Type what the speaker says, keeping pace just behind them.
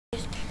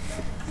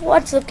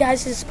What's up,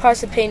 guys? This is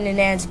Parsa Peyton and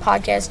Ann's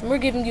podcast, and we're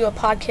giving you a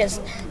podcast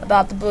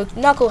about the book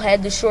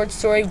Knucklehead, the short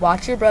story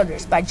Watch Your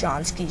Brothers by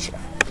John Skeeter.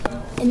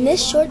 In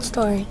this short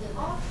story,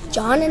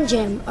 John and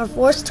Jim are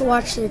forced to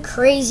watch their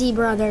crazy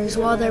brothers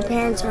while their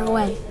parents are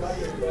away.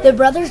 The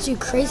brothers do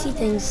crazy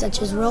things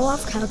such as roll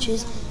off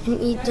couches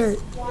and eat dirt,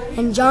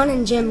 and John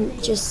and Jim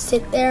just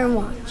sit there and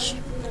watch.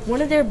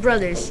 One of their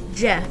brothers,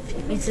 Jeff,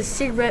 eats a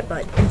cigarette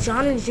butt, and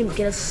John and Jim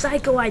get a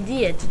psycho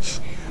idea to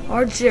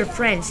charge their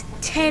friends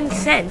 10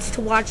 cents to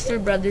watch their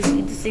brothers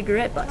eat the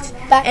cigarette butts.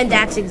 And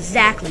that's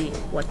exactly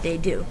what they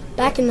do.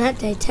 Back in that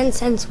day, 10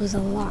 cents was a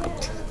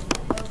lot.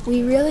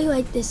 We really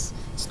liked this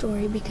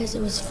story because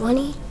it was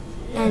funny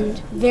and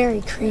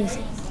very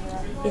crazy.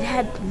 It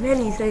had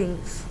many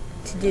things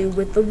to do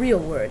with the real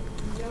world.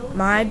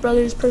 My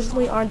brothers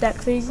personally aren't that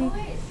crazy,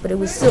 but it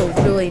was still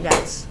really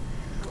nice.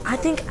 I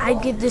think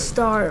I'd give this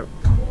story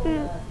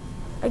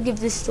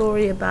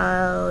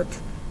about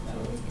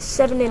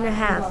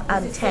 7.5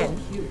 out of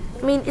 10.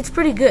 I mean, it's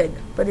pretty good,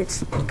 but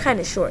it's kind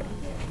of short.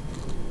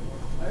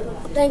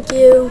 Thank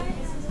you.